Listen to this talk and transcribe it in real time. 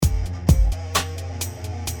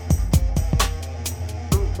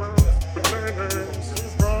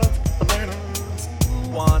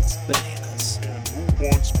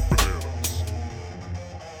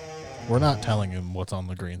We're not telling him what's on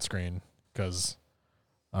the green screen because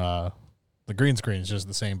the green screen is just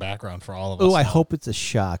the same background for all of us. Oh, I hope it's a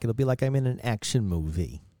shock. It'll be like I'm in an action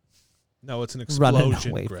movie. No, it's an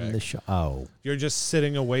explosion, away Greg. from the show. Oh. You're just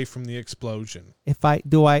sitting away from the explosion.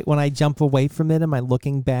 When I jump away from it, am I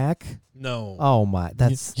looking back? No. Oh my,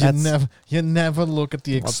 you never look at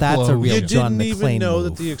the explosion. That's a real You John didn't even McClane know move.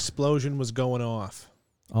 that the explosion was going off.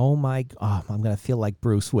 Oh my, I'm going to feel like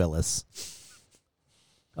Bruce Willis.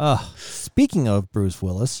 Speaking of Bruce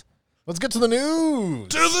Willis. Let's get to the news.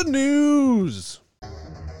 To the news.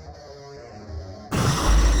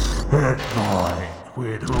 Headline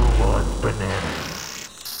with Who Wants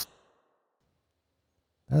Bananas.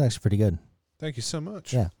 That's actually pretty good. Thank you so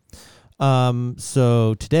much. Yeah.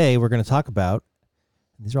 So today we're going to talk about,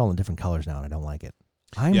 these are all in different colors now and I don't like it.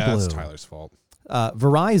 I'm blue. That's Tyler's fault.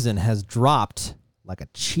 Verizon has dropped like a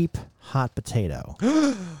cheap hot potato.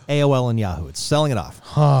 AOL and Yahoo. It's selling it off.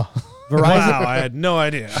 Huh. Verizon, Wow, I had no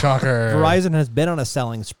idea. Shocker. Verizon has been on a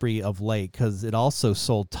selling spree of late because it also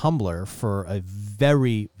sold Tumblr for a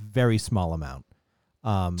very, very small amount.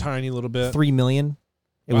 Tiny little bit. $3 million.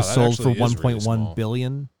 It Wow, was that sold for actually is really $1.1 small.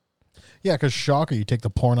 billion. Yeah, because shocker, you take the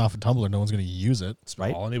porn off of Tumblr, no one's going to use it. That's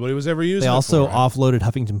right? all anybody was ever using. They also it for. offloaded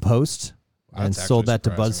Huffington Post and That's sold actually that to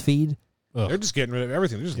surprising. BuzzFeed. They're just getting rid of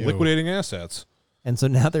everything. They're just Ew. liquidating assets. And so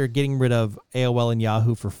now they're getting rid of AOL and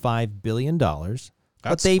Yahoo for $5 billion. But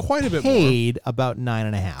That's they quite a bit more. paid about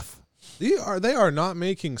 $9.5. They are not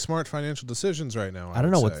making smart financial decisions right now. I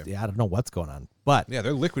don't know what's going on, but Yeah,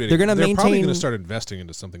 they're liquidating. They're gonna probably maintain- going to start investing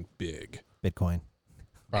into something big. Bitcoin.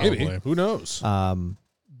 Maybe. Probably. Who knows?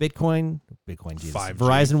 Bitcoin, Jesus. 5G.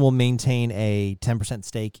 Verizon will maintain a 10%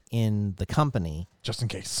 stake in the company. Just in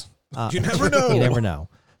case. You never know. You never know.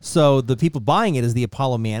 So the people buying it is the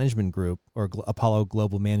Apollo Management Group, or Apollo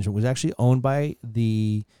Global Management, was actually owned by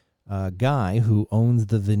the guy who owns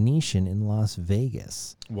the Venetian in Las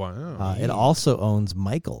Vegas. Wow. It also owns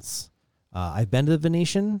Michael's. I've been to the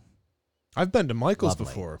Venetian. I've been to Michael's Lovely.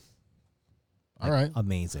 before. All right.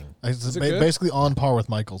 Amazing. It's Is it good? basically on par with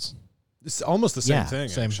Michael's. It's almost the same Yeah. thing.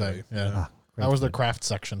 Same actually. thing. Yeah. Great That was their food. craft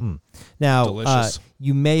section. Now, Delicious.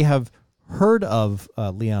 you may have heard of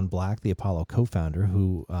Leon Black, the Apollo co-founder,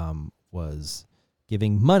 who was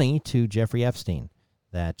giving money to Jeffrey Epstein.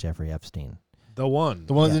 That Jeffrey Epstein. The one.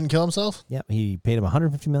 The one Yeah. that didn't kill himself? Yep, he paid him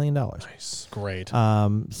 $150 million. Nice. Great.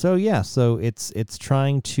 So it's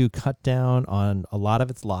trying to cut down on a lot of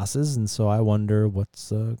its losses, and so I wonder what's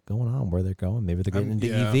going on, where they're going. Maybe they're getting into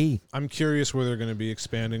yeah. EV. I'm curious where they're going to be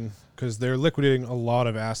expanding because they're liquidating a lot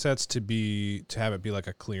of assets to have it be like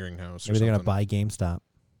a clearinghouse. Maybe or they're going to something. buy GameStop.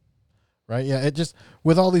 Right? Yeah, it just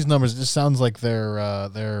with all these numbers, it just sounds like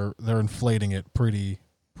they're inflating it pretty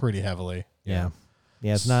heavily. Yeah,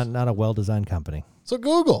 it's not a well-designed company. So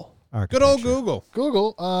Google. Good old Architecture.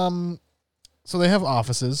 Google. So they have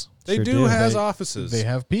offices. They Sure do do. has They- offices. They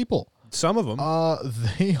have people. some of them.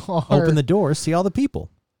 They are Open the door, see all the people.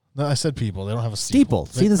 No, I said people. They don't have a Steeple,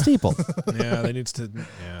 see the steeple. Yeah, they needs to.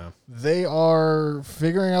 Yeah. They are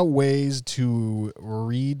figuring out ways to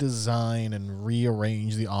redesign and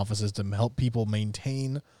rearrange the offices to help people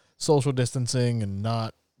maintain social distancing and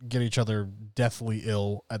not get each other deathly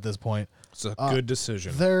ill at this point. It's a good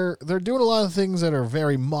decision. They're doing a lot of things that are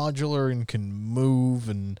very modular and can move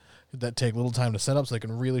and that take little time to set up so they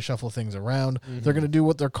can really shuffle things around. They're going to do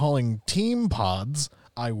what they're calling team pods.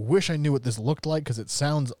 I wish I knew what this looked like because it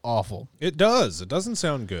sounds awful. It does. It doesn't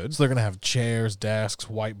sound good. So they're going to have chairs, desks,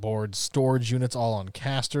 whiteboards, storage units all on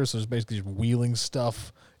casters. So there's basically just wheeling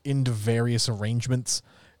stuff into various arrangements.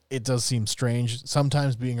 It does seem strange,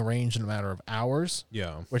 sometimes being arranged in a matter of hours,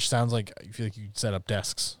 Yeah. which sounds like I feel like you could set up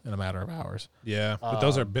desks in a matter of hours. Yeah. But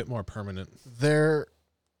those are a bit more permanent. They're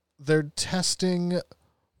testing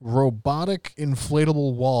robotic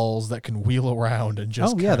inflatable walls that can wheel around and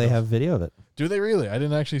just They have video of it. Do they really? I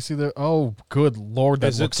didn't actually see the oh good lord, that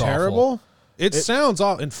Is it looks awful. terrible? It sounds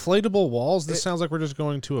all inflatable walls. This sounds like we're just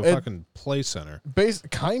going to a it- fucking play center.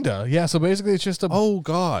 Kinda, yeah. So basically, it's just a Oh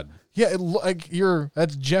God! yeah.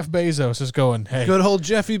 That's Jeff Bezos just going, hey, Good old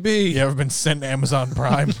Jeffy B. you ever been sent Amazon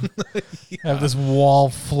Prime? Have this wall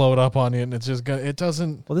float up on you, and it's just gonna. It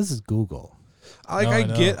doesn't. Well, this is Google. Like No, I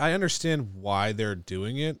know. I understand why they're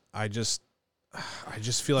doing it. I just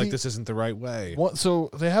feel like this isn't the right way. So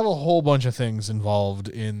they have a whole bunch of things involved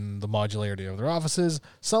in the modularity of their offices.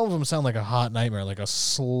 Some of them sound like a hot nightmare, like a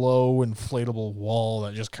slow inflatable wall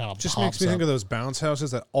that just kind of Just pops makes me up. think of those bounce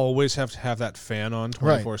houses that always have to have that fan on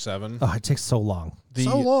 24/7. Oh, it takes so long The-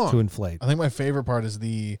 So long. to inflate. I think my favorite part is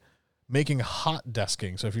the making hot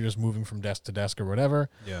desking. So if you're just moving from desk to desk or whatever,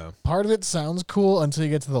 Yeah. part of it sounds cool until you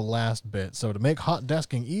get to the last bit. So to make hot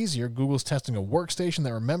desking easier, Google's testing a workstation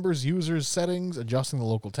that remembers users' settings, adjusting the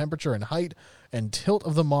local temperature and height and tilt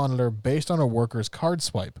of the monitor based on a worker's card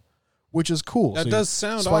swipe, which is cool. That So does you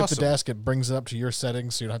sound swipe awesome. the desk, it brings it up to your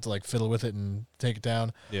settings, so you don't have to like fiddle with it and take it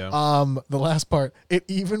down. Yeah. The last part, it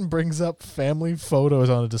even brings up family photos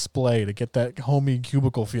on a display to get that homey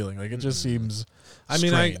cubicle feeling. Like it just seems. I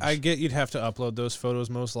mean, strange. I get you'd have to upload those photos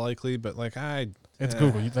most likely, but like It's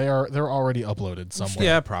Google. They're already uploaded somewhere.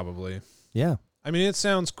 Yeah, probably. Yeah. I mean, it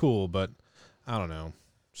sounds cool, but I don't know.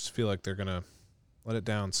 Just feel like they're gonna let it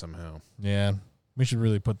down somehow. Yeah. We should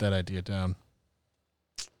really put that idea down.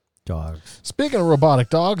 Dogs. Speaking of robotic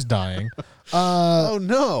dogs dying, Oh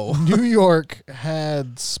no! New York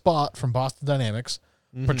had Spot from Boston Dynamics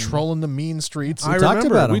patrolling the mean streets. I talked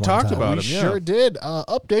remember about him we one talked time. about we him. Yeah. sure did.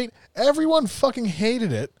 Update. Everyone fucking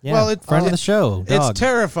hated it. Yeah. Well, friend of the show. It's Dog.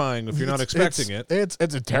 terrifying if you're not expecting it. It's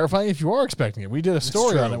terrifying if you are expecting it. We did a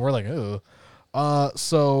story on true. it. We're like, ugh.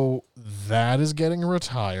 So that is getting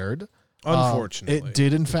retired. Unfortunately, It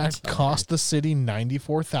did in fact cost the city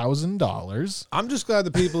 $94,000. I'm just glad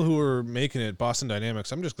the people who were making it, Boston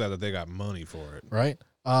Dynamics, I'm just glad that they got money for it. Right.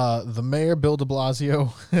 The mayor, Bill de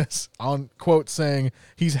Blasio, is on quote saying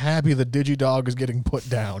he's happy the DigiDog is getting put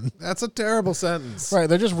down. That's a terrible sentence. Right.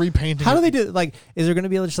 They're just repainting. How it. do they do it? Like, is there going to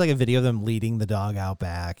be just like a video of them leading the dog out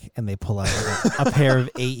back and they pull out a pair of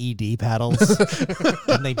AED paddles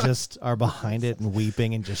and they just are behind it and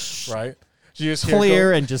weeping and just Right. You just hear it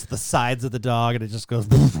clear go- and just the sides of the dog and it just goes.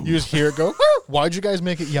 You just hear it go. Why'd you guys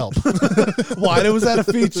make it Yelp? Why was that a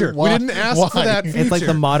feature? Why- We didn't ask for why? that feature. It's like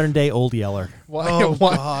the modern day Old Yeller. Why? Oh,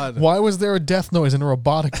 why, God. Why was there a death noise in a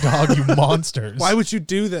robotic dog? You monsters! Why would you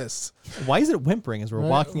do this? Why is it whimpering as we're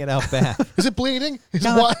walking it out back? is it bleeding? Is it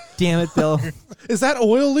God why? damn it, Bill. Is that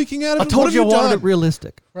oil leaking out of I it? told What you I have wanted done? it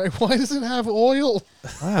realistic. Right? Why does it have oil?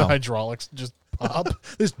 Wow. Hydraulics just pop.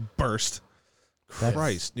 This burst. That's-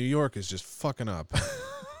 Christ, New York is just fucking up.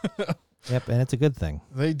 Yep, and it's a good thing.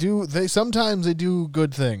 They sometimes they do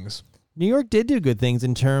good things. New York did do good things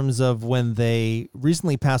in terms of when they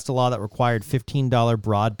recently passed a law that required $15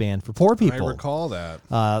 broadband for poor people. I recall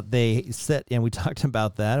that. They set, and we talked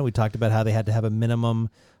about that, and we talked about how they had to have a minimum,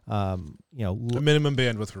 A minimum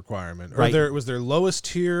bandwidth requirement. Right. Or was their lowest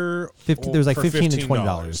tier? 50 there was like for $15 to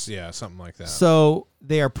 $20. Yeah, something like that. So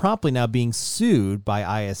they are promptly now being sued by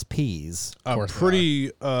ISPs. A course they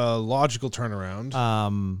pretty logical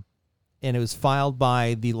turnaround. And it was filed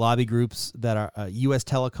by the lobby groups that are U.S.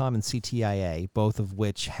 Telecom and CTIA, both of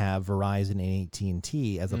which have Verizon and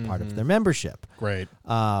AT&T as a part of their membership. Great.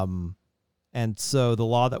 And so the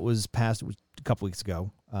law that was passed a couple weeks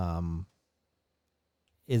ago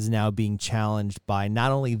is now being challenged by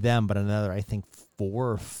not only them, but another, I think,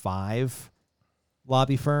 4 or 5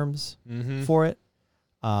 lobby firms for it.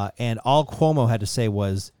 And all Cuomo had to say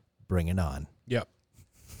was, bring it on.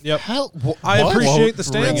 Yep. Hell, I what? appreciate the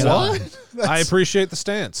stance. What? I appreciate the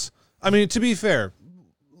stance. I mean, to be fair,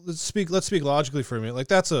 let's speak logically for a minute. Like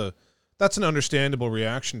that's an understandable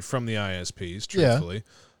reaction from the ISPs, truthfully,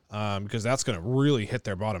 because that's going to really hit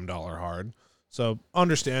their bottom dollar hard. So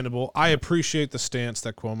understandable. I appreciate the stance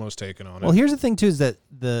that Cuomo's taken on it. Well, here's the thing, too, is that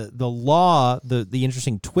the law, the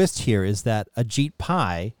interesting twist here is that Ajit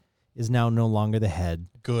Pai is now no longer the head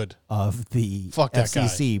Good. of the Fuck that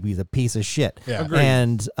FCC. He's a piece of shit. Yeah. Agreed.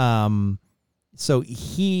 And so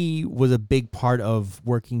he was a big part of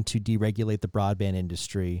working to deregulate the broadband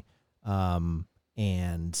industry. And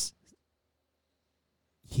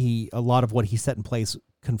a lot of what he set in place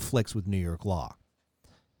conflicts with New York law.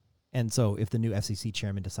 And so if the new FCC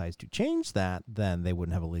chairman decides to change that, then they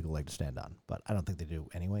wouldn't have a legal leg to stand on. But I don't think they do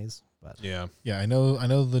anyways. But yeah. Yeah, I know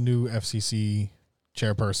the new FCC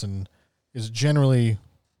chairperson is generally,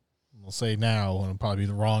 we'll say now, and it'll probably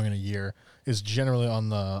be wrong in a year, is generally on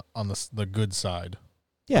the good side.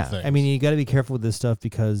 yeah, things. I mean, you got to be careful with this stuff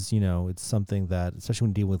because, it's something that, especially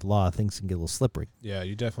when dealing with law, things can get a little slippery. Yeah,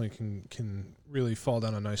 you definitely can really fall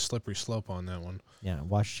down a nice slippery slope on that one. Yeah,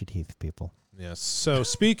 wash your teeth, people. Yes. So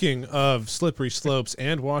speaking of slippery slopes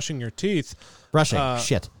and washing your teeth, Brushing,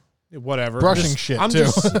 shit. whatever. Brushing shit, too.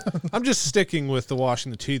 I'm just sticking with the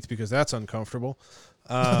washing the teeth because that's uncomfortable.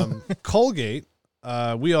 Colgate,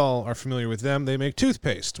 we all are familiar with them. They make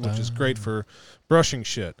toothpaste, which is great for brushing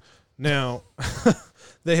shit. Now,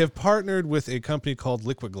 They have partnered with a company called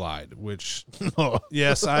Liquid Glide, which,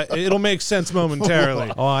 yes, it'll make sense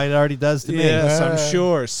momentarily. Oh, it already does to me. Yes, I'm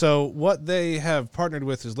sure. So what they have partnered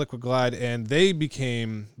with is Liquid Glide, and they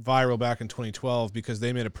became viral back in 2012 because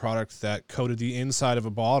they made a product that coated the inside of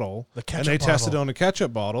a bottle, and they tested it on a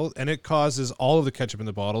ketchup bottle, and it causes all of the ketchup in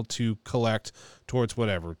the bottle to collect towards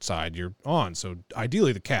whatever side you're on. So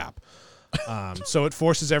ideally the cap. So it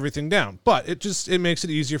forces everything down, but it makes it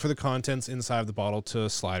easier for the contents inside of the bottle to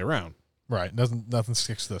slide around. Right. Nothing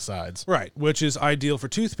sticks to the sides. Right, which is ideal for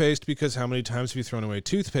toothpaste because how many times have you thrown away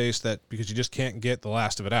toothpaste because you just can't get the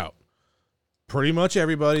last of it out? Pretty much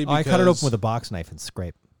everybody. I cut it open with a box knife and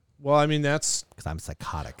scrape. Well, I mean, that's because I'm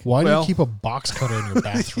psychotic. Why do you keep a box cutter in your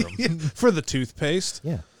bathroom? for the toothpaste.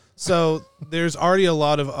 Yeah. So there's already a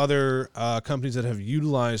lot of other companies that have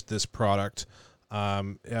utilized this product.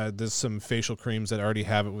 There's some facial creams that already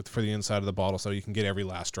have it for the inside of the bottle, so you can get every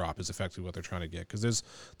last drop is effectively what they're trying to get. Because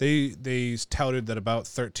they touted that about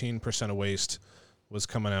 13% of waste was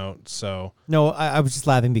coming out. So no, I was just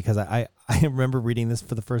laughing because I remember reading this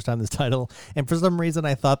for the first time, this title, and for some reason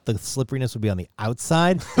I thought the slipperiness would be on the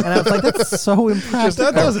outside, and I was like, that's so impractical.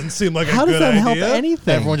 That doesn't seem like How a good does that idea. help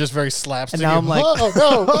anything? Everyone just very slapstick. And now I'm like,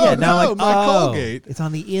 no, now I'm like, my oh, Colgate. it's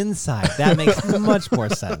on the inside. That makes much more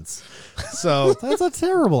sense. So That's a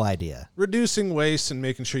terrible idea. reducing waste and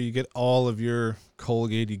making sure you get all of your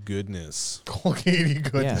Colgate goodness. Colgate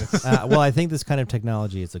goodness. Yeah. Well, I think this kind of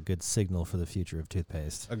technology is a good signal for the future of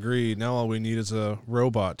toothpaste. Agreed. Now all we need is a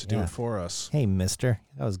robot to do Yeah. it for us. Hey, mister,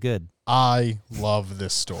 that was good. I love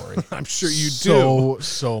this story. I'm sure you do.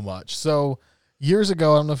 So much. So years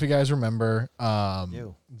ago, I don't know if you guys remember,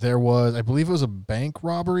 there was, I believe it was a bank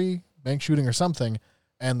robbery, bank shooting or something,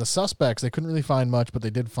 and the suspects, they couldn't really find much, but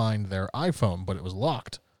they did find their iPhone, but it was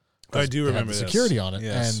locked. I do They had remember the this. security on it,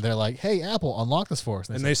 Yes. and they're like, "Hey, Apple, unlock this for us."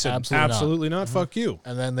 And they said, absolutely not. Fuck you.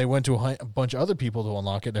 And then they went to a bunch of other people to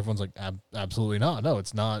unlock it. And everyone's like, "Absolutely not. No,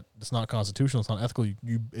 it's not. It's not constitutional. It's not ethical.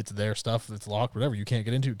 It's their stuff. It's locked. Whatever. You can't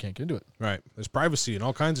get into. You can't get into it." Right. There's privacy and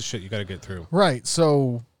all kinds of shit you got to get through. Right.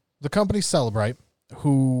 So the company Celebrite,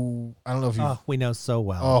 who I don't know if you. We know so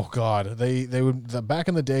well. Oh God, they would back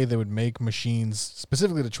in the day they would make machines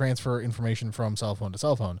specifically to transfer information from cell phone to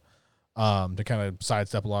cell phone, to kind of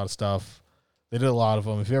sidestep a lot of stuff. They did a lot of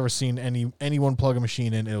them. If you ever seen anyone plug a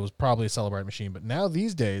machine in, it was probably a Celebrite machine. But now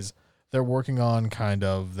these days they're working on kind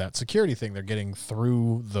of that security thing. They're getting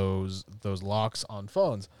through those locks on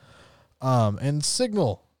phones. And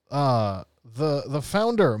Signal, the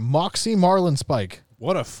founder Moxie Marlinspike.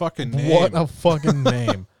 What a fucking name. What a fucking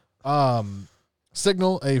name.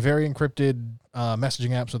 Signal, a very encrypted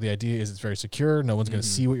messaging app. So the idea is it's very secure. No one's going to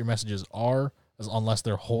see what your messages are unless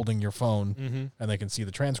they're holding your phone and they can see the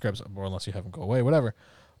transcripts, or unless you have them go away, whatever.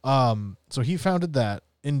 So he founded that.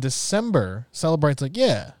 In December, Celebrite's like,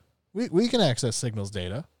 yeah, we can access Signal's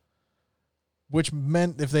data, which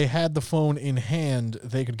meant if they had the phone in hand,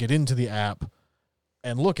 they could get into the app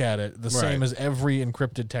and look at it the same as every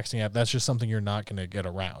encrypted texting app. That's just something you're not going to get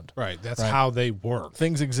around. Right. That's how they work.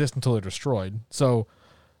 Things exist until they're destroyed. So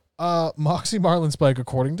Moxie Marlinspike,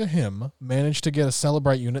 according to him, managed to get a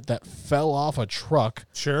Celebrite unit that fell off a truck.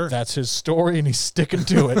 Sure. That's his story, and he's sticking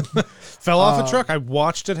to it. Fell off a truck. I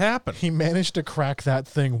watched it happen. He managed to crack that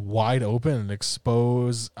thing wide open and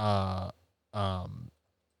expose a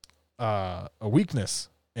weakness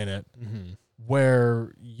in it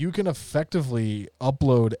where you can effectively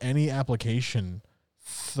upload any application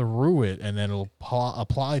through it, and then it'll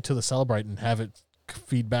apply to the Celebrite and have it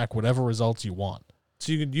feed back whatever results you want.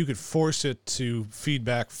 So you could force it to feed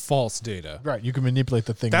back false data. Right, you can manipulate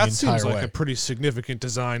the thing That the entire seems like way. a pretty significant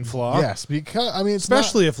design flaw. Yes, because I mean, it's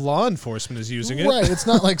especially if law enforcement is using it. Right, it's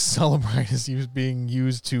not like Celebrite is being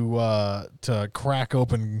used to crack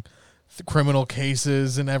open criminal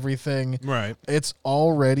cases and everything. Right. It's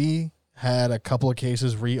already had a couple of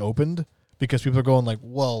cases reopened because people are going like,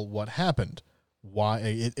 "Well, what happened? Why?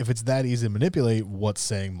 If it's that easy to manipulate, what's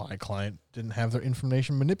saying my client didn't have their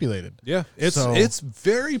information manipulated?" Yeah, it's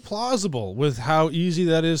very plausible with how easy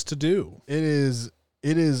that is to do. It is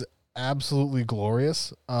absolutely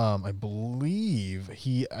glorious. I believe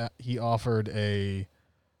he offered a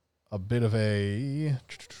bit of an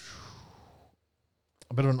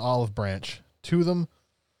olive branch to them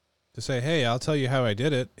To say, hey, I'll tell you how I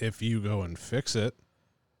did it if you go and fix it.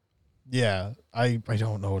 Yeah, I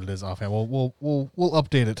don't know what it is offhand. We'll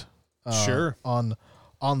update it. Sure. On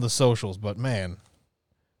the socials, but man,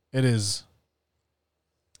 it is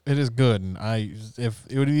good, and if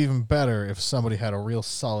it would be even better if somebody had a real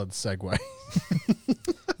solid segue.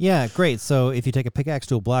 Yeah, great. So if you take a pickaxe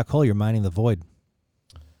to a black hole, you're mining the void.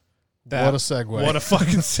 What a segue! What a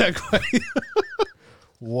fucking segue.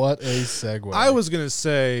 What a segue. I was gonna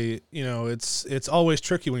say, it's always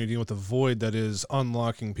tricky when you're dealing with the void that is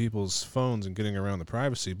unlocking people's phones and getting around the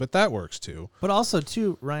privacy, but that works too. But also,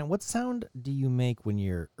 too, Ryan, what sound do you make when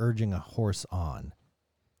you're urging a horse on?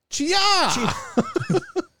 Chia!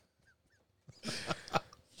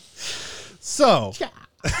 So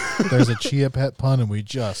There's a chia pet pun, and we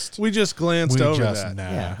just glanced over just that.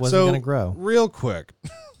 now. Yeah, wasn't going to grow. Real quick,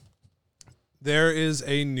 there is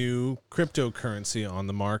a new cryptocurrency on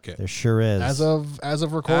the market. There sure is. As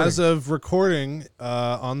of recording. As of recording,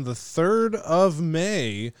 on the 3rd of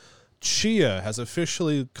May, Chia has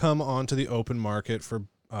officially come onto the open market for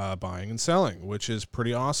buying and selling, which is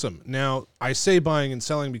pretty awesome. Now, I say buying and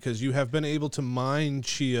selling because you have been able to mine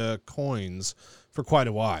Chia coins for quite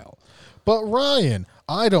a while. But Ryan,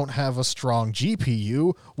 I don't have a strong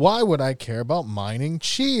GPU. Why would I care about mining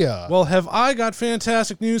chia? Well, have I got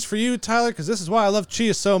fantastic news for you, Tyler? Because this is why I love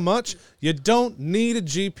Chia so much. You don't need a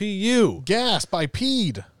GPU. Gasp, I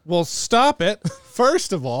peed. Well, stop it.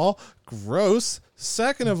 First of all, gross.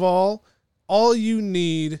 Second of all you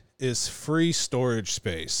need is free storage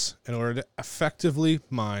space in order to effectively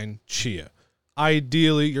mine Chia.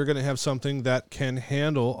 Ideally, you're going to have something that can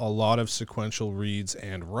handle a lot of sequential reads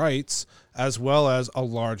and writes, as well as a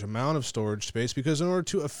large amount of storage space, because in order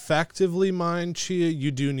to effectively mine Chia, you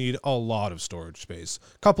do need a lot of storage space.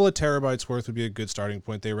 A couple of terabytes worth would be a good starting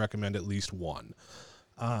point. They recommend at least one.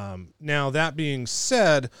 Now, that being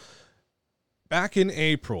said, back in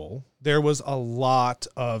April, there was a lot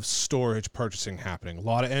of storage purchasing happening. A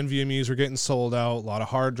lot of NVMEs were getting sold out. A lot of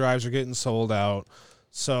hard drives are getting sold out.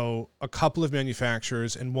 So a couple of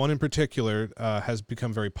manufacturers, and one in particular has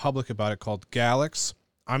become very public about it, called Galax.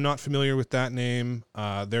 I'm not familiar with that name.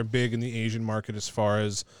 They're big in the Asian market as far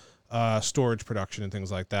as storage production and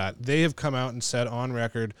things like that. They have come out and said on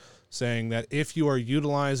record saying that if you are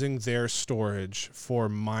utilizing their storage for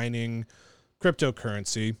mining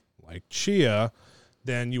cryptocurrency like Chia,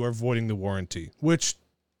 then you are voiding the warranty, which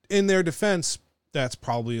in their defense, that's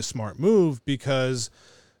probably a smart move, because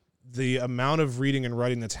the amount of reading and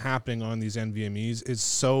writing that's happening on these NVMEs is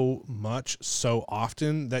so much, so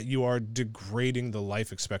often, that you are degrading the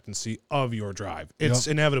life expectancy of your drive. It's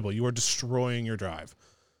inevitable. You are destroying your drive.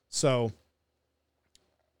 So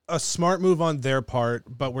a smart move on their part,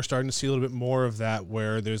 but we're starting to see a little bit more of that,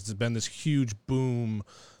 where there's been this huge boom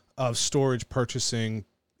of storage purchasing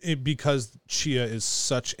because Chia is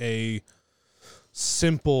such a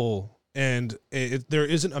simple, and there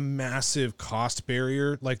isn't a massive cost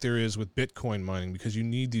barrier like there is with Bitcoin mining, because you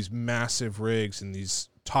need these massive rigs and these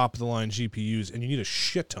top-of-the-line GPUs, and you need a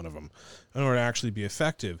shit ton of them in order to actually be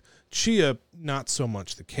effective. Chia, not so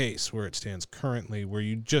much the case where it stands currently, where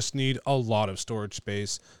you just need a lot of storage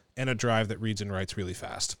space and a drive that reads and writes really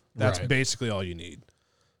fast. That's basically all you need.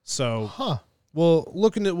 So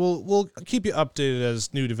we'll keep you updated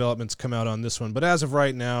as new developments come out on this one. But as of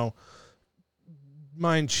right now,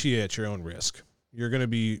 mine Chia at your own risk. You're going to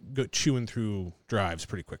be chewing through drives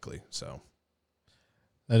pretty quickly. So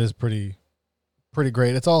that is pretty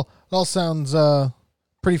great. It all sounds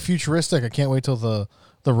pretty futuristic. I can't wait till the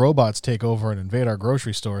robots take over and invade our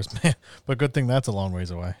grocery stores, man. But good thing that's a long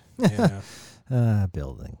ways away. Yeah.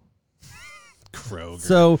 Building. Kroger.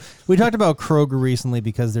 So we talked about Kroger recently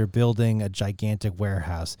because they're building a gigantic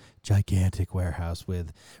warehouse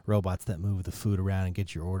with robots that move the food around and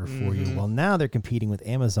get your order for you. Well, now they're competing with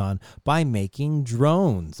Amazon by making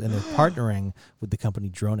drones, and they're partnering with the company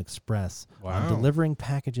Drone Express on delivering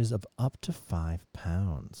packages of up to 5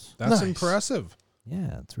 pounds. That's impressive.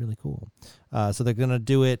 Yeah, it's really cool. So they're going to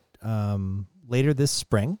do it later this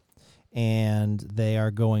spring, and they are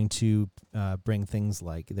going to bring things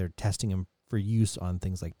like, they're testing them for use on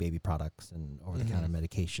things like baby products and over-the-counter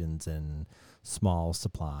medications and small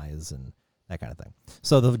supplies and that kind of thing.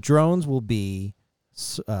 So the drones will be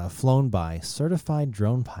flown by certified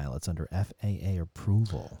drone pilots under FAA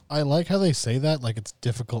approval. I like how they say that, like it's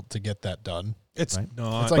difficult to get that done. It's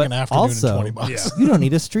not. It's like an afternoon also, and $20. You don't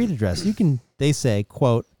need a street address. You can, they say,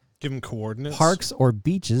 quote, give them coordinates. Parks or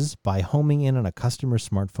beaches by homing in on a customer's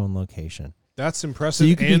smartphone location. That's impressive. So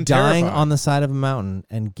you could be dying terrifying on the side of a mountain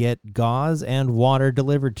and get gauze and water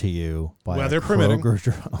delivered to you by Weather a permitting. Kroger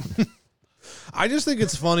drone. I just think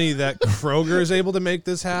it's funny that Kroger is able to make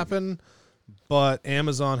this happen, but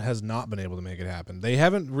Amazon has not been able to make it happen. They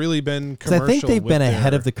haven't really been commercial. I think they've been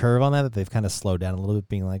ahead their... of the curve on that they've kind of slowed down a little bit,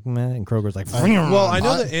 being like, meh, and Kroger's like, well, I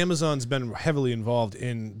know that Amazon's been heavily involved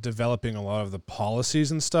in developing a lot of the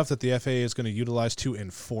policies and stuff that the FAA is going to utilize to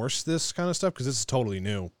enforce this kind of stuff, because this is totally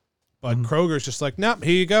new. But Kroger's just like, nope,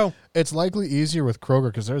 here you go. It's likely easier with Kroger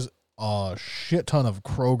because there's a shit ton of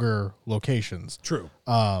Kroger locations. True.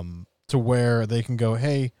 To to where they can go,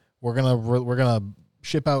 hey, we're gonna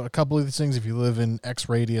ship out a couple of these things if you live in X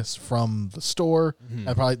radius from the store, and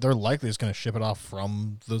they're likely just gonna ship it off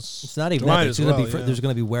from the. It's not even Might that. as It's gonna well, be yeah. there's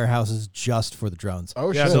going to be warehouses just for the drones.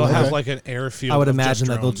 Oh Yeah, shit! they'll okay. have like an airfield. I would of imagine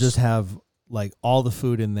that they'll drones. just have like all the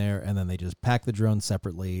food in there, and then they just pack the drones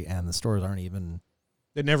separately, and the stores aren't even.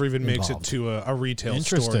 It never even makes it involved. to a retail store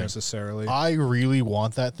Interesting. necessarily. I really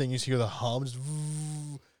want that thing. You just hear the hum, just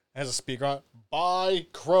has a speaker on. Buy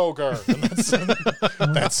Kroger.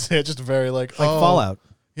 And that's it. Just very like Fallout.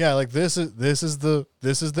 Yeah, like this is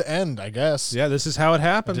the end, I guess. Yeah, this is how it I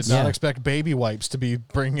happens. did not Yeah. expect baby wipes to be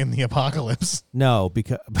bringing the apocalypse. No,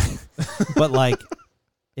 because but like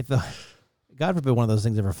if the God forbid one of those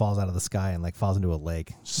things ever falls out of the sky and like falls into a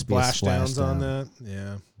lake, it'd be a Splashdowns on splashdown. that.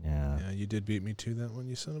 Yeah. Yeah. Yeah, you did beat me to that one,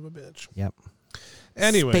 you son of a bitch. Yep.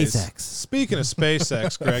 Anyways, SpaceX. speaking of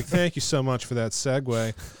SpaceX, Greg, thank you so much for that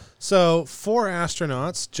segue. So, 4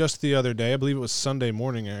 astronauts just the other day, I believe it was Sunday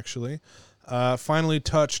morning actually, finally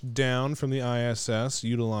touched down from the ISS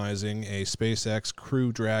utilizing a SpaceX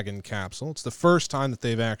Crew Dragon capsule. It's the first time that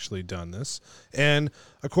they've actually done this. And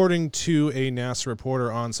according to a NASA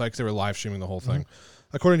reporter on site, 'cause they were live streaming the whole thing,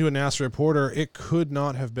 according to a NASA reporter, it could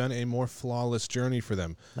not have been a more flawless journey for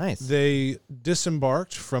them. Nice. They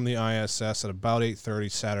disembarked from the ISS at about 8:30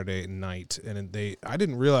 Saturday night, and I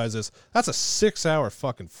didn't realize this. That's a 6-hour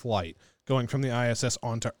fucking flight going from the ISS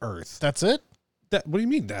onto Earth. That's it? What do you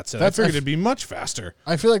mean that's it? That's I figured it'd be much faster.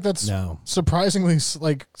 I feel like that's No. surprisingly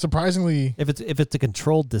If it's a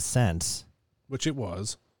controlled descent, Which it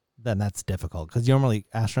was. then that's difficult because normally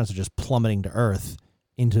astronauts are just plummeting to Earth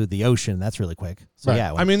into the ocean. That's really quick. So Right.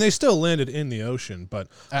 yeah, I mean, they still landed in the ocean, but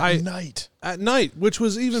at night. at night, which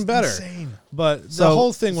was even better. Insane. But the So-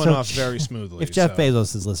 whole thing went so off very smoothly. if Jeff so.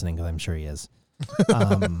 Bezos is listening, because I'm sure he is,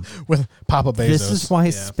 With Papa Bezos. this is why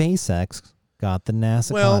Yeah. SpaceX got the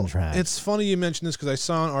NASA Well, contract. it's funny you mentioned this because I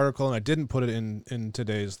saw an article and I didn't put it in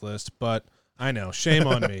today's list, but I know, shame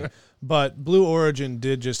on me. But Blue Origin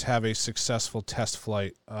did just have a successful test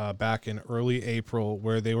flight back in early April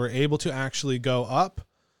where they were able to actually go up,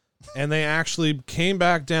 and they actually came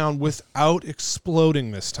back down without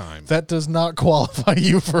exploding this time. That does not qualify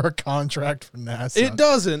you for a contract for NASA. It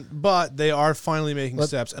doesn't, but they are finally making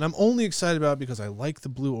steps, and I'm only excited about it because I like the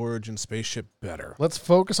Blue Origin spaceship better. Let's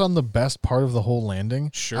focus on the best part of the whole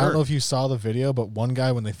landing. Sure. I don't know if you saw the video, but one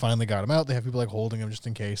guy, when they finally got him out, they have people like holding him just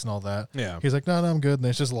in case and all that. Yeah. He's like, no, I'm good. And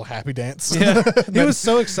it's just a little happy dance. Yeah, And he was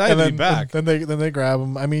so excited to be then, back. Then they grab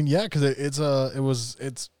him. I mean, yeah, because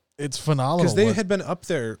it's phenomenal. Because they what- had been up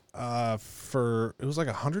there for, it was like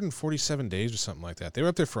 147 days or something like that. They were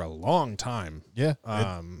up there for a long time. yeah.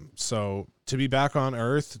 So to be back on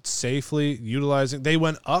Earth safely, utilizing, they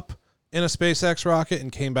went up in a SpaceX rocket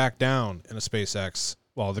and came back down in a SpaceX,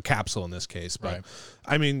 well, the capsule in this case. But Right.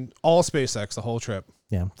 I mean, all SpaceX, the whole trip.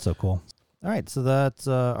 yeah, so cool. All right, so that's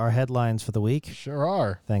our headlines for the week. Sure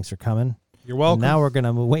are. Thanks for coming. You're welcome. Now we're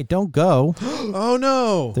gonna move. Wait, don't go. Oh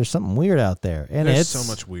no, There's something weird out there, and there's it's so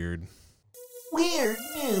much weird. Weird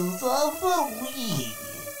news of the week.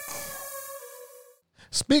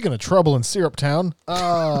 Speaking of trouble in Syrup Town,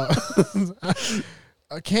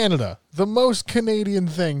 Canada, the most Canadian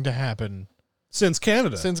thing to happen Since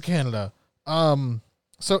Canada. since Canada.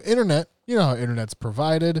 So internet, you know how internet's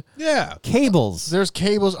provided. Yeah. cables. There's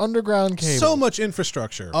cables, underground cables. So much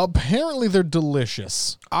infrastructure. Apparently, they're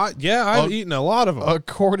delicious, I've eaten a lot of them.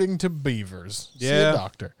 according to beavers. See Yeah. a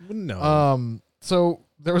doctor. No. So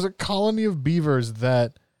there was a colony of beavers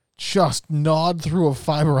that just gnawed through a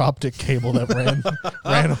fiber optic cable that ran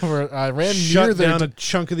ran near Shut their down a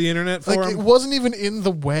chunk of the internet for like it them. wasn't even in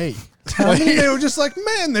the way. They were just like,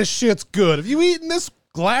 man, this shit's good. Have you eaten this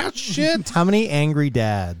glass shit? How many angry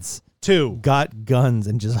dads 2. got guns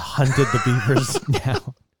and just hunted the beavers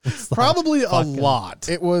down? It's like, Probably a fucking- lot.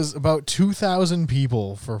 It was about 2,000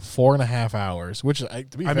 people for 4.5 hours, which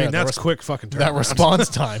to be I fair, mean, that's quick fucking turnaround. That response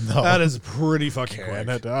time though. That is pretty fucking quick.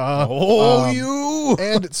 Canada. You.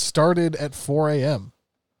 And it started at 4 a.m.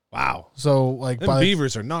 Wow. So like Them by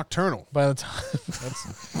beavers are nocturnal. the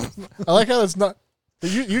time, I like how it's not.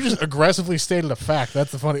 You just aggressively stated a fact.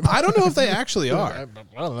 That's the funny. I don't know if they actually I are.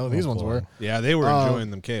 don't know. These ones boy. were. Yeah, they were enjoying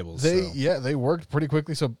them cables. so. They worked pretty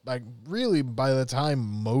quickly. So like really, by the time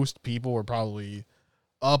most people were probably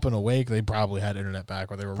up and awake, they probably had internet back,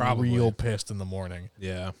 or they were Probably. real pissed in the morning.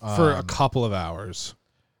 Yeah. For a Um, couple of hours.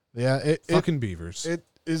 Yeah, it Fucking beavers. it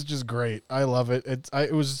is just great. I love it.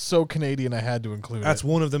 It was so Canadian. I had to include That's it.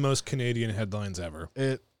 one of the most Canadian headlines ever.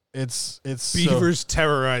 It's Beavers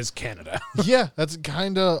terrorize Canada. So, yeah, that's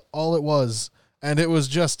kind of all it was, and it was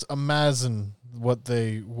just amazing what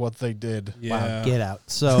they did. Yeah. Wow, get out.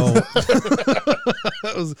 So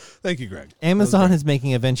Thank you, Greg. Amazon is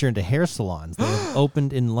making a venture into hair salons. They have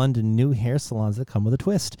opened in London new hair salons that come with a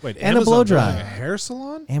twist. Wait, and Amazon a blow building dry. a hair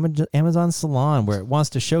salon? Amazon Salon, where it wants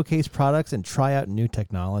to showcase products and try out new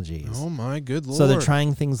technologies. Oh my good lord! So they're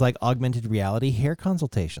trying things like augmented reality hair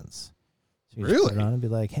consultations. So you just put it Really? on and be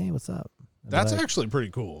like, "Hey, what's up?" And That's be like, actually pretty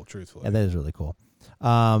cool, truthfully. yeah, that is really cool.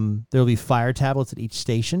 There will be Fire tablets at each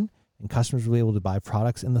station, and customers will be able to buy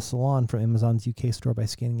products in the salon from Amazon's UK store by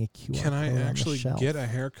scanning a QR Can I code on the actually shelf. get a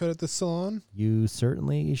haircut at the salon? You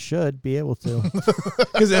certainly should be able to.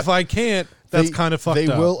 Because if I can't, that's kind of fucked They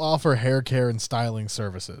up. will offer hair care and styling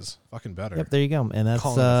services. Fucking better. Yep, there you go. And that's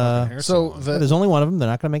Calling it a fucking hair So salon. there's only one of them. They're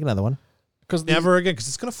not going to make another one. because Never again, because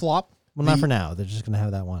it's gonna flop. Well, not for now. They're just going to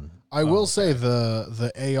have that one. I will say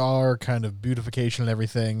the AR kind of beautification and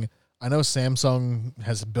everything. I know Samsung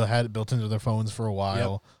has had it built into their phones for a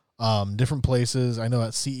while. Different places. I know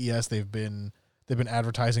at CES they've been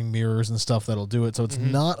advertising mirrors and stuff that'll do it. So it's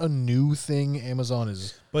not a new thing. Amazon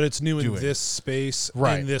is But it's new in doing. this space,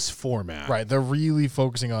 Right. in this format. right. They're really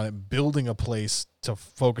focusing on it, building a place to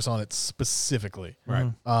focus on it specifically.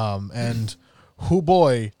 Right. And who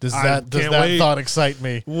boy does I that can't wait. thought excite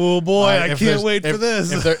me? Oh boy, I If can't there's- wait for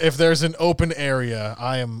this. If there's an open area,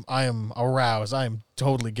 I am aroused. I am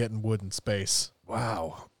totally getting wood in space.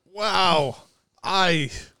 Wow. I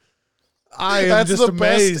am That's just the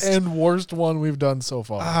amazed. best and worst one we've done so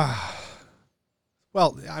far.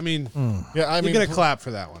 Well, I mean, Yeah, I you mean, get a clap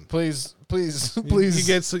for that one. please, You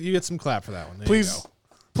get some clap for that one. There you please,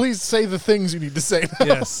 please say the things you need to say. Now.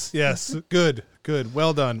 go. Yes. Good.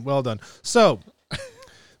 Well done. So,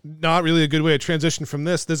 not really a good way to transition from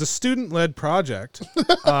this. There's a student-led project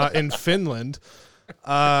in Finland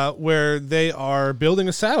where they are building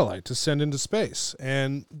a satellite to send into space,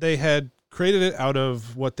 and they had created it out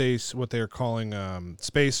of what they are calling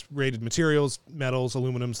space-rated materials, metals,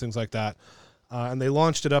 aluminums, things like that. And they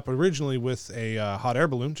launched it up originally with a hot air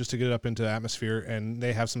balloon just to get it up into the atmosphere, and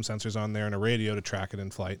they have some sensors on there and a radio to track it in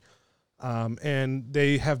flight. And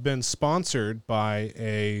they have been sponsored by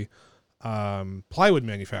a plywood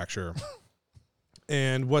manufacturer.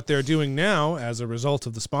 And what they're doing now, as a result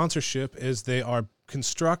of the sponsorship, is they are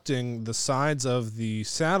constructing the sides of the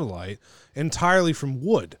satellite entirely from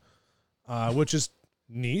wood, which is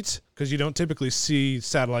neat because you don't typically see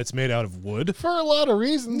satellites made out of wood. For a lot of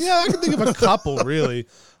reasons. Yeah, I can think of a couple, really.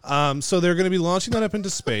 So they're going to be launching that up into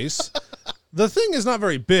space. The thing is not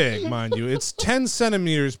very big, mind you. It's 10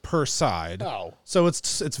 centimeters per side. Oh. So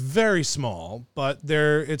it's very small, but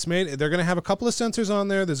they're going to have a couple of sensors on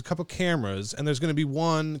there. There's a couple cameras, and there's going to be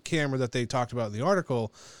one camera that they talked about in the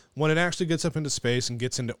article. When it actually gets up into space and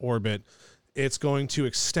gets into orbit, it's going to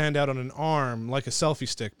extend out on an arm like a selfie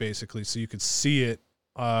stick, basically, so you could see it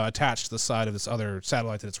attached to the side of this other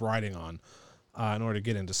satellite that it's riding on in order to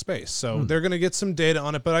get into space. So they're going to get some data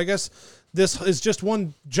on it, but I guess this is just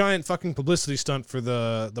one giant fucking publicity stunt for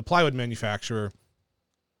the plywood manufacturer.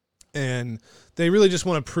 And they really just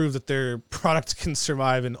want to prove that their product can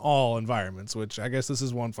survive in all environments, which I guess this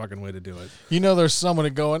is one fucking way to do it. You know, there's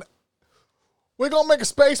someone going, we're going to make a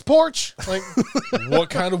space porch? Like, what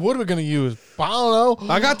kind of wood are we going to use? I don't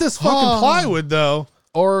know. I got this fucking plywood, though.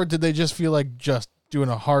 Or did they just feel like just doing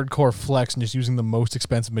a hardcore flex and just using the most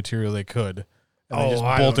expensive material they could? And they just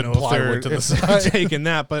I bolted don't know plywood to the if they're side. taking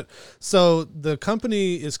that. But so the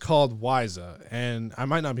company is called WISA, and I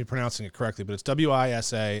might not be pronouncing it correctly, but it's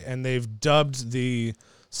WISA, and they've dubbed the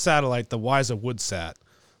satellite the WISA Woodsat.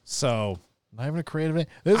 So, Not even a creative name.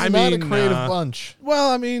 This is I not a mean, creative bunch.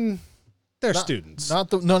 well, I mean, they're students. Not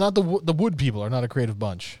the wood people are not a creative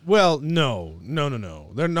bunch. Well, no.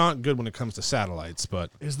 They're not good when it comes to satellites,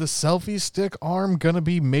 but Is the selfie stick arm gonna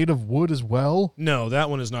be made of wood as well? no, that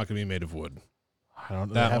one is not going to be made of wood. I don't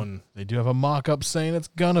know. That one. They do have a mock-up saying it's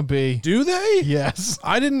gonna be. Do they? Yes.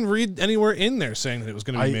 I didn't read anywhere in there saying that it was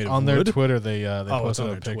going to be made of On wood. their Twitter, they it's posted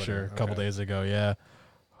on a their picture Twitter. a couple Okay. days ago. Yeah.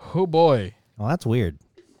 Oh boy. Well, that's weird.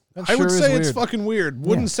 That I sure would is say it's weird. fucking weird.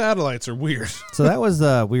 Wooden satellites are weird. So that was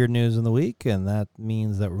the weird news in the week, and that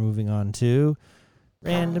means that we're moving on to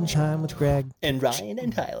Random Chime with Greg. And Ryan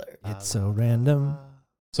and Tyler. It's so random.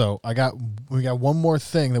 So we got one more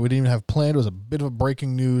thing that we didn't even have planned. It was a bit of a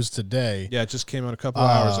breaking news today. Yeah, it just came out a couple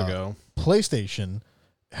hours ago. PlayStation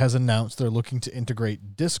has announced they're looking to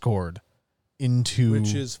integrate Discord into,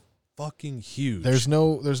 Which is fucking huge. there's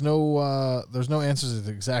no answers as to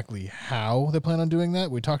exactly how they plan on doing that.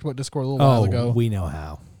 We talked about Discord a little while ago. We know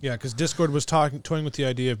how. Yeah, because Discord was toying with the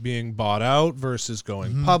idea of being bought out versus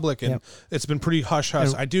going public, and Yep. it's been pretty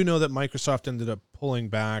hush-hush. And- I do know that Microsoft ended up pulling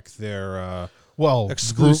back their Well,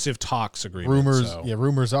 exclusive talks agreement.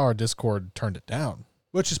 Rumors are Discord turned it down.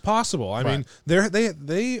 Which is possible. I mean,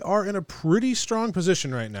 they are in a pretty strong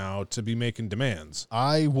position right now to be making demands.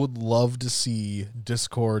 I would love to see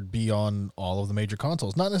Discord be on all of the major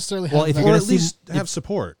consoles, not necessarily have if that, you're or gonna at least have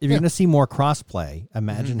support. If you're going to see more crossplay,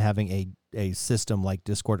 imagine having a system like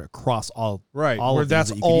Discord across all where of that's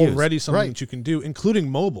these that you could already use. something that you can do, including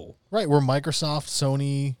mobile. right, where Microsoft,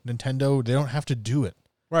 Sony, Nintendo, they don't have to do it.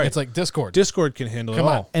 Right. It's like Discord. Discord can handle Come it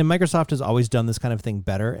on. all. And Microsoft has always done this kind of thing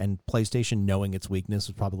better, and PlayStation, knowing its weakness,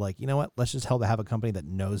 was probably like, you know what, let's just have a company that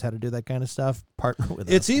knows how to do that kind of stuff, partner with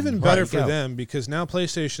us. It's even and better there you for go. them because now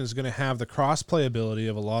PlayStation is going to have the cross-play ability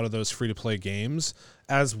of a lot of those free-to-play games,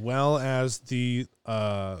 as well as the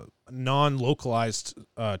non-localized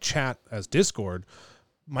chat as Discord.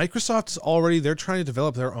 Microsoft is they're trying to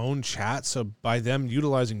develop their own chat, so by them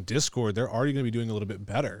utilizing Discord, they're already going to be doing a little bit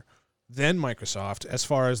better than Microsoft as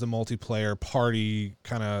far as the multiplayer party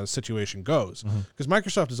kind of situation goes. Because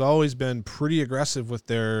Microsoft has always been pretty aggressive with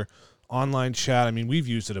their online chat. I mean, we've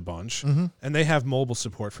used it a bunch, and they have mobile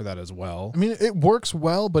support for that as well. I mean, it works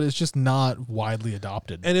well, but it's just not widely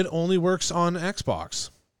adopted. And it only works on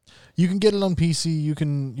Xbox. You can get it on PC, you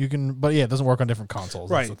can, but yeah, it doesn't work on different consoles.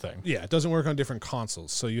 Right. That's the thing. Yeah, it doesn't work on different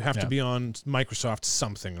consoles, so you have to be on Microsoft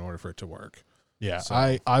something in order for it to work. Yeah, So-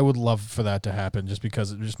 I would love for that to happen just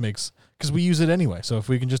because it just makes, because we use it anyway. So if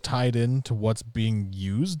we can just tie it in to what's being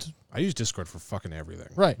used. I use Discord for fucking everything.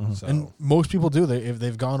 Right. So- And most people do. If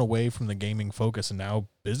they've gone away from the gaming focus and now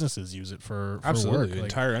businesses use it for Absolutely. work. Like,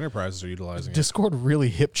 Entire enterprises are utilizing Discord really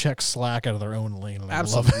hip checks Slack out of their own lane. And I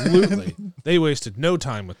love it. Absolutely. They wasted no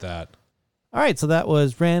time with that. All right, so that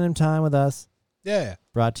was Random Time with us, Yeah.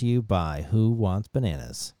 brought to you by Who Wants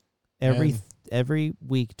Bananas. Every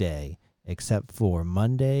weekday except for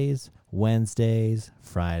Mondays, Wednesdays,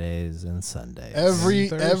 Fridays, and Sundays. Every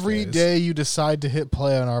Thursdays. day you decide to hit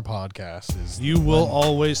play on our podcast is You will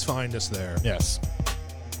always find us there. yes.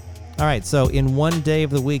 All right, so in one day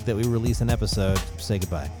of the week that we release an episode, say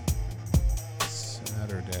goodbye.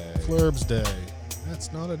 Saturday. Flurbs Day.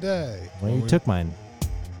 That's not a day. Well, you took mine.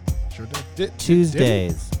 Sure did.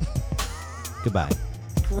 Tuesdays. Goodbye.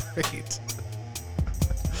 Great.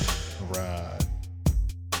 Right.